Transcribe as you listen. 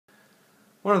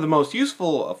One of the most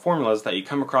useful formulas that you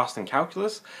come across in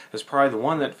calculus is probably the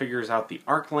one that figures out the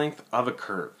arc length of a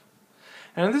curve.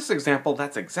 And in this example,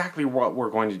 that's exactly what we're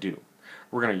going to do.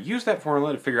 We're going to use that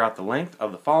formula to figure out the length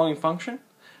of the following function: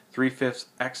 3/5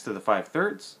 x to the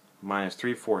 5/3 minus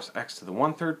 3/4 x to the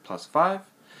 1/3 plus 5.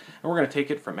 And we're going to take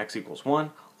it from x equals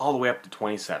 1 all the way up to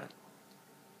 27.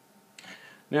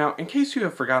 Now, in case you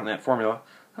have forgotten that formula,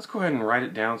 let's go ahead and write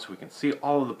it down so we can see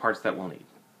all of the parts that we'll need.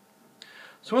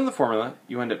 So in the formula,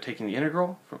 you end up taking the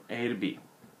integral from a to b.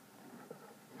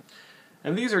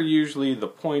 And these are usually the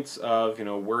points of,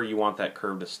 where you want that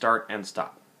curve to start and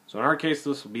stop. So in our case,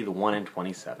 this will be the 1 in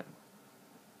 27.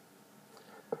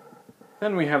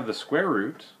 Then we have the square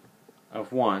root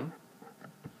of 1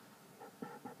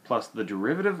 plus the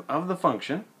derivative of the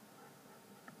function.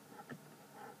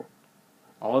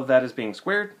 All of that is being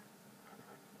squared,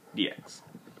 dx.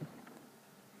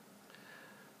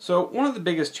 So one of the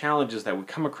biggest challenges that we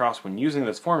come across when using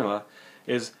this formula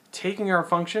is taking our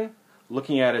function,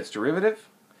 looking at its derivative,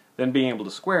 then being able to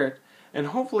square it, and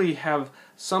hopefully have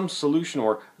some solution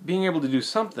or being able to do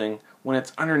something when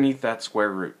it's underneath that square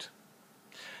root.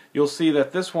 You'll see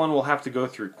that this one will have to go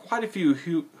through quite a few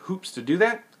hoops to do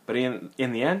that, but in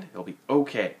the end, it'll be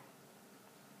okay.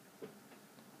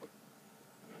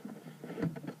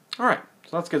 Alright,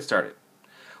 so let's get started.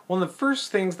 One of the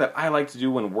first things that I like to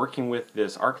do when working with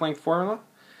this arc length formula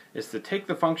is to take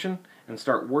the function and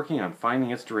start working on finding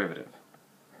its derivative.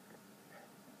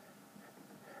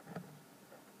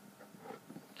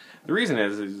 The reason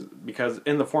is because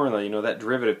in the formula, that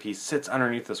derivative piece sits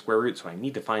underneath the square root, so I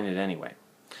need to find it anyway.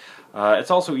 It's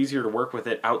also easier to work with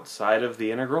it outside of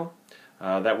the integral.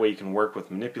 That way you can work with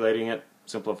manipulating it,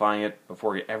 simplifying it,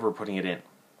 before you ever putting it in.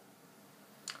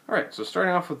 Alright, so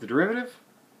starting off with the derivative,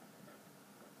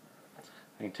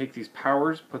 I can take these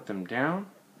powers, put them down.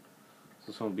 So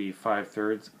this one will be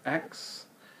 5/3 x.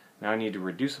 Now I need to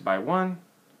reduce it by 1,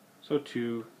 so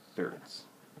 2/3.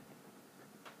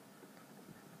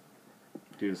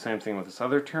 Do the same thing with this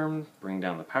other term, bring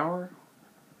down the power.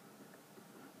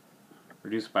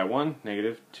 Reduce by 1,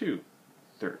 negative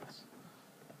 2/3.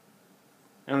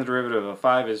 And the derivative of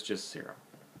 5 is just 0.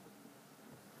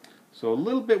 So a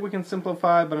little bit we can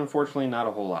simplify, but unfortunately not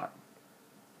a whole lot.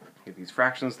 Get these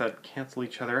fractions that cancel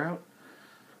each other out.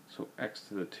 So x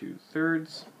to the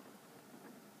 2/3.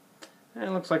 And it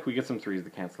looks like we get some 3's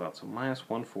to cancel out. So minus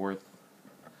 1/4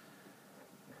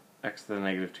 x to the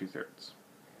negative 2/3.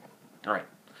 Alright,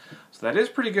 so that is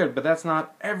pretty good, but that's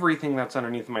not everything that's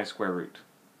underneath my square root.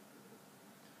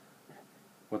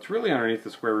 What's really underneath the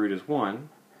square root is 1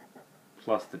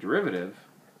 plus the derivative.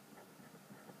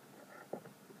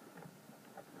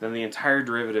 Then the entire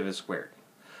derivative is squared.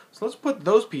 So let's put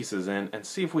those pieces in and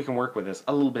see if we can work with this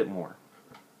a little bit more.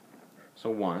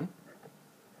 So 1.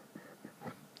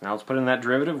 Now let's put in that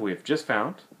derivative we have just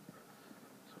found.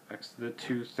 So x to the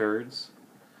 2/3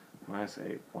 minus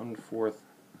a 1/4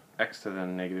 x to the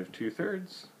negative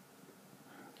 2/3.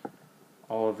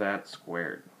 All of that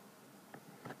squared.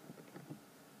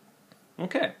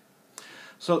 Okay.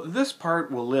 So this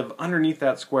part will live underneath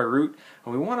that square root,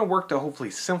 and we want to work to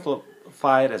hopefully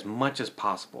simplify it as much as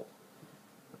possible.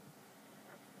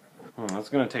 That's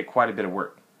going to take quite a bit of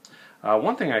work.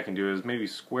 One thing I can do is maybe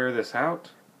square this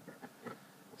out,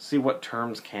 see what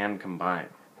terms can combine.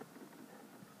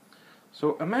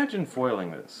 So imagine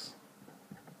foiling this.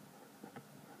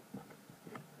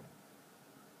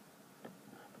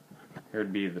 Here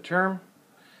would be the term.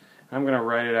 I'm going to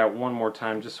write it out one more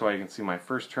time just so I can see my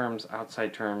first terms,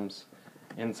 outside terms,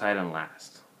 inside and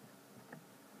last.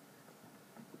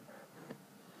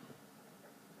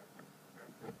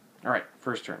 Alright,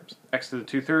 first terms. X to the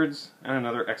 2/3 and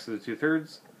another x to the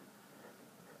 2/3.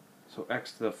 So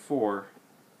x to the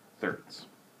 4/3.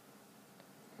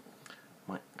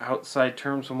 My outside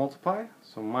terms will multiply,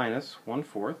 so minus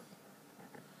 1/4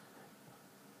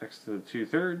 x to the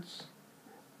 2/3,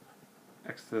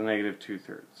 x to the negative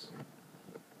 2/3.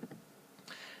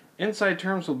 Inside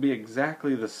terms will be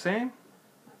exactly the same.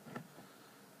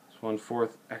 So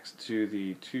 1/4 x to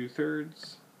the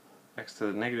 2/3, x to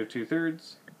the negative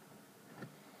 2/3.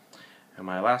 And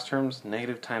my last terms,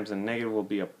 negative times a negative, will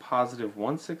be a positive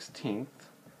 1/16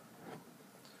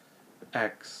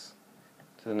 x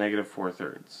to the negative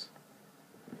 4/3.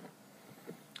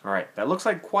 Alright, that looks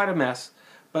like quite a mess,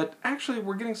 but actually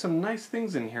we're getting some nice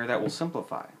things in here that will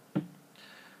simplify.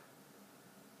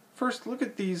 First, look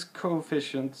at these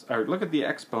coefficients, or look at the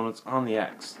exponents on the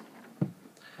x.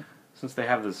 Since they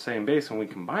have the same base and we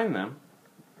combine them,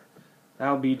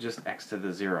 that'll be just x to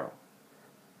the 0.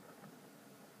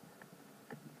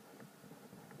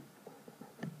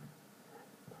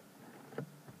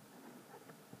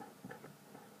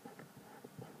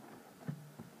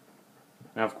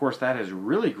 Now, of course, that is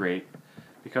really great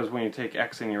because when you take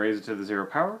x and you raise it to the 0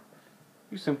 power,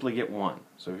 you simply get 1.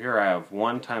 So here I have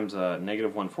 1 times a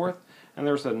negative 1/4, and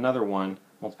there's another 1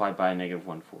 multiplied by a negative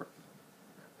 1/4.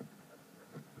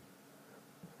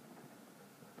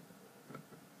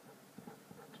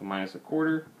 So minus a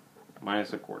quarter,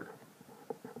 minus a quarter.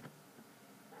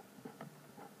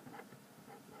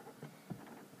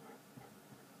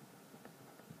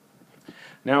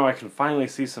 Now I can finally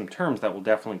see some terms that will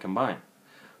definitely combine.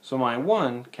 So my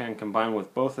 1 can combine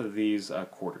with both of these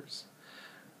quarters.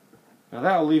 Now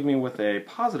that will leave me with a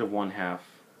positive 1/2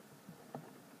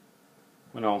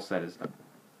 when all said is done.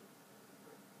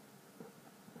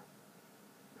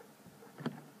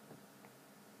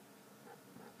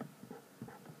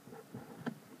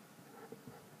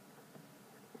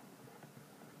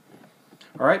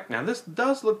 Alright, now this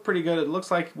does look pretty good. It looks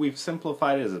like we've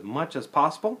simplified it as much as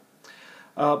possible.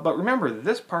 But remember,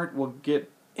 this part will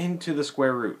get into the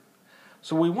square root.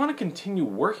 So we want to continue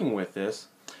working with this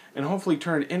and hopefully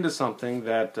turn it into something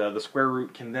that the square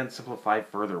root can then simplify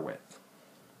further with.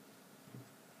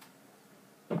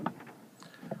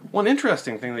 One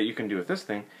interesting thing that you can do with this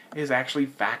thing is actually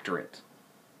factor it.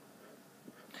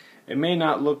 It may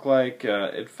not look like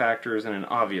it factors in an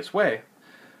obvious way,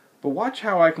 but watch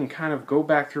how I can kind of go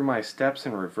back through my steps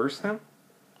and reverse them,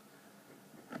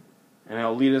 and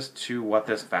it'll lead us to what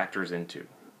this factors into.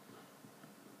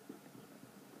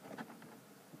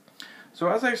 So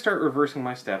as I start reversing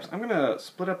my steps, I'm going to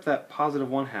split up that positive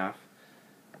 1/2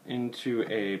 into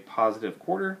a positive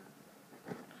quarter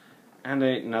and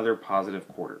another positive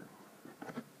quarter.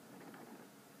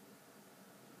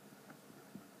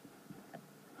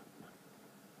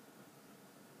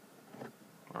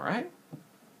 Alright.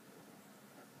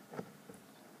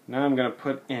 Now I'm going to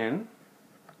put in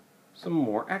some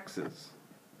more x's.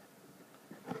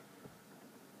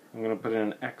 I'm going to put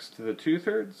in an x to the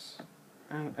 2/3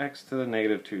 and x to the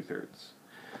negative 2/3.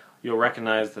 You'll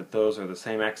recognize that those are the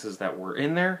same x's that were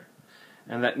in there,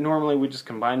 and that normally we just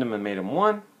combined them and made them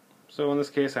 1. So in this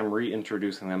case I'm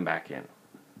reintroducing them back in.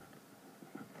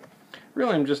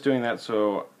 Really I'm just doing that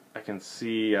so I can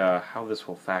see how this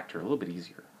will factor a little bit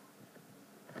easier.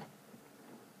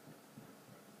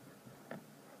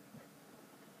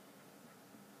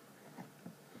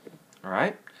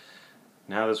 Alright,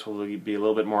 now this will be a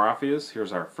little bit more obvious.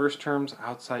 Here's our first terms,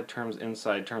 outside terms,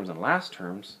 inside terms, and last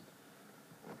terms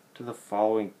to the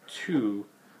following two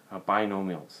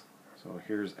binomials. So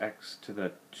here's x to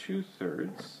the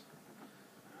 2/3.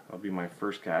 That'll be my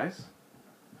first guys.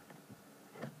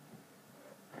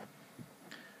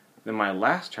 Then my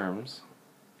last terms,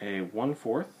 a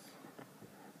 1/4,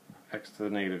 x to the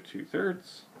negative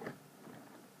 2/3,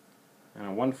 and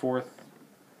a 1/4,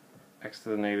 x to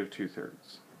the negative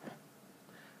 2/3.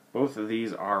 Both of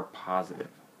these are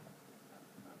positive.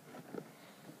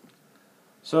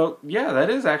 So yeah, that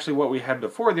is actually what we had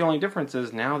before. The only difference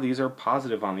is now these are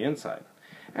positive on the inside,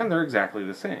 and they're exactly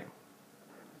the same.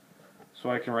 So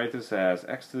I can write this as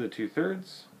x to the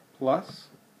 2/3 plus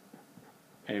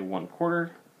a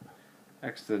 1/4,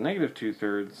 x to the negative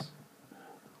 2/3,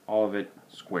 all of it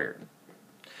squared.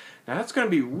 Now that's going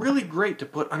to be really great to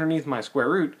put underneath my square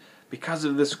root because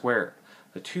of this square.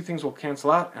 The two things will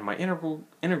cancel out and my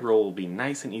integral will be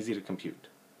nice and easy to compute.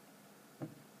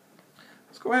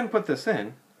 Let's go ahead and put this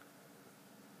in,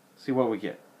 see what we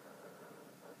get.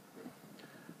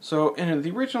 So in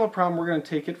the original problem we're going to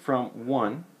take it from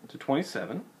 1 to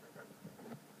 27.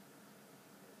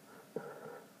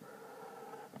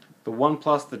 The 1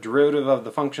 plus the derivative of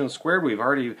the function squared, we've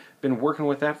already been working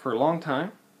with that for a long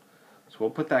time. So we'll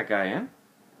put that guy in.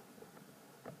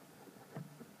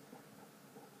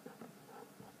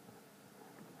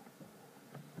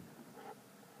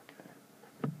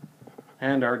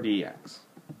 And our dx.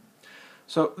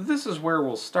 So this is where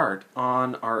we'll start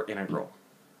on our integral.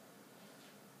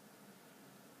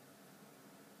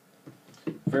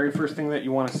 Very first thing that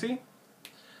you want to see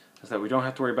is that we don't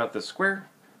have to worry about this square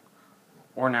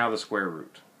or now the square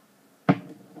root.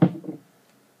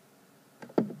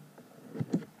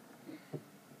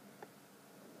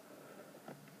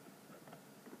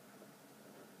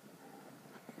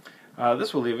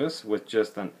 This will leave us with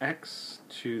just an x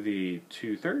to the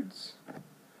 2/3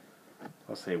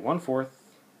 plus a 1/4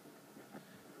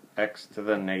 x to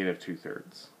the negative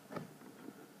 2/3.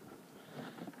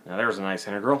 Now there's a nice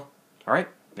integral. Alright,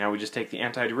 now we just take the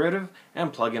antiderivative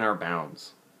and plug in our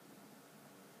bounds.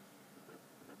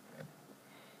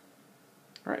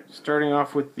 Alright, starting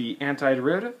off with the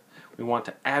antiderivative, we want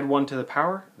to add 1 to the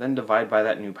power, then divide by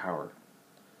that new power.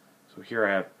 So here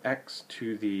I have x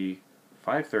to the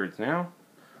 5/3 now,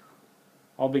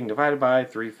 all being divided by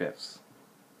 3/5.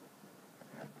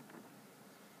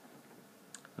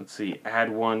 Let's see,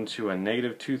 add 1 to a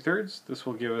negative 2/3. This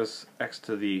will give us x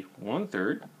to the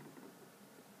 1/3.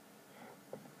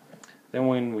 Then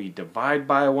when we divide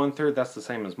by a 1/3, that's the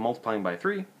same as multiplying by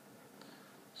 3.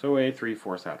 So a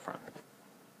 3/4 out front.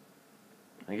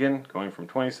 Again, going from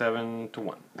 27 to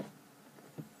 1.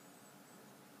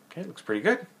 Okay, looks pretty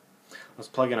good. Let's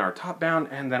plug in our top bound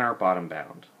and then our bottom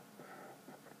bound.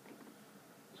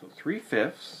 So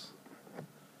 3/5,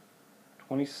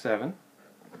 27,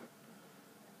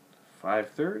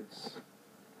 5/3,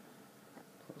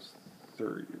 plus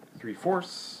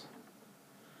 3/4,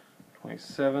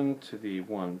 27 to the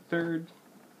 1/3.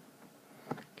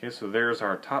 Okay, so there's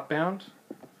our top bound,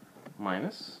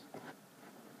 minus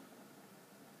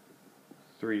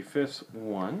 3/5,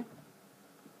 1,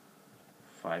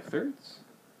 5/3,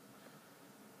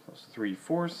 plus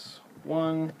 3/4,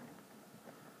 1,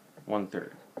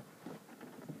 1/3.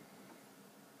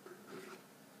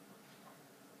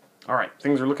 Alright,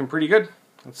 things are looking pretty good.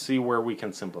 Let's see where we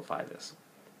can simplify this.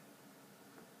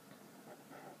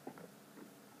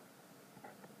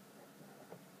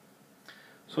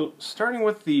 So starting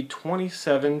with the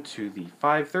 27 to the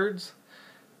 5/3,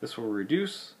 this will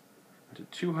reduce to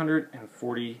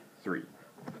 243.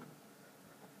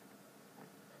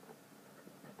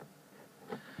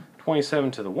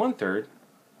 27 to the 1/3,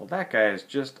 well, that guy is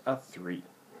just a 3.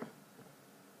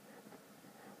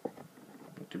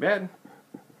 Not too bad.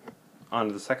 On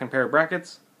to the second pair of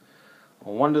brackets.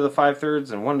 1 to the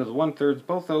 5/3 and 1 to the 1/3,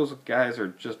 both those guys are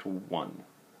just 1.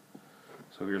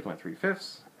 So here's my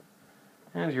 3/5,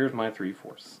 and here's my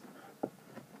 3/4.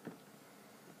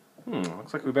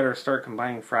 Looks like we better start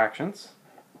combining fractions.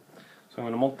 So I'm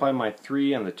going to multiply my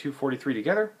 3 and the 243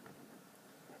 together.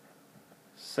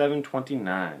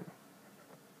 729.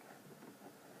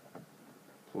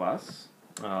 Plus,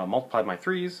 multiply my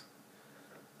 3's,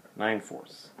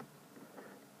 9/4.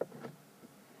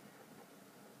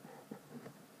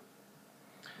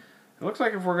 It looks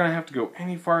like if we're going to have to go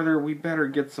any farther, we better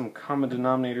get some common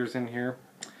denominators in here.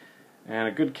 And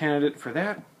a good candidate for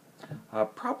that,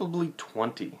 probably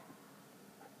 20.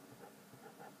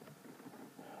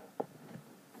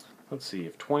 Let's see,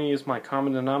 if 20 is my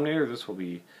common denominator, this will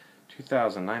be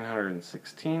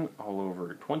 2,916 all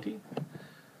over 20,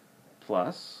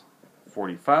 plus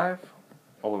 45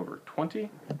 all over 20,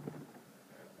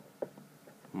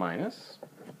 minus,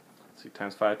 let's see,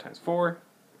 times 5 times 4,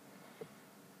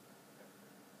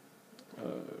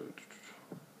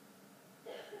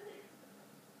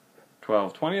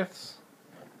 12/20ths,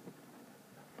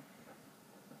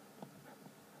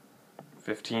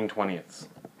 15/20ths.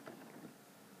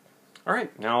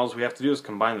 Alright, now all we have to do is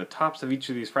combine the tops of each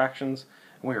of these fractions,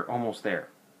 and we are almost there.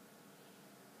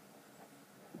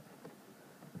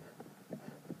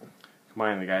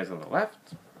 Combine the guys on the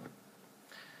left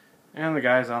and the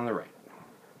guys on the right.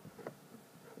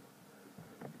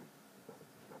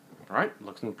 Alright,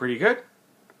 looking pretty good.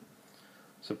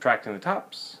 Subtracting the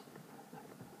tops.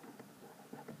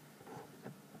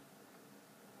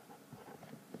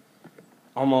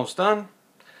 Almost done.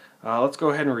 Let's go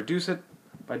ahead and reduce it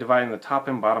by dividing the top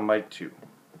and bottom by 2.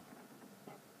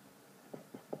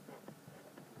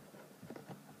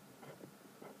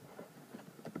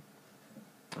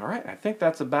 Alright, I think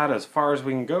that's about as far as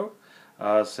we can go,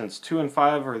 since 2 and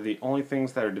 5 are the only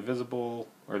things that are divisible,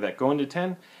 or that go into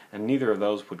 10, and neither of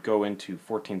those would go into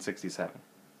 1467.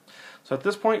 So at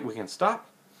this point we can stop,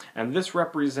 and this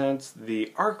represents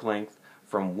the arc length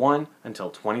from 1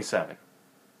 until 27.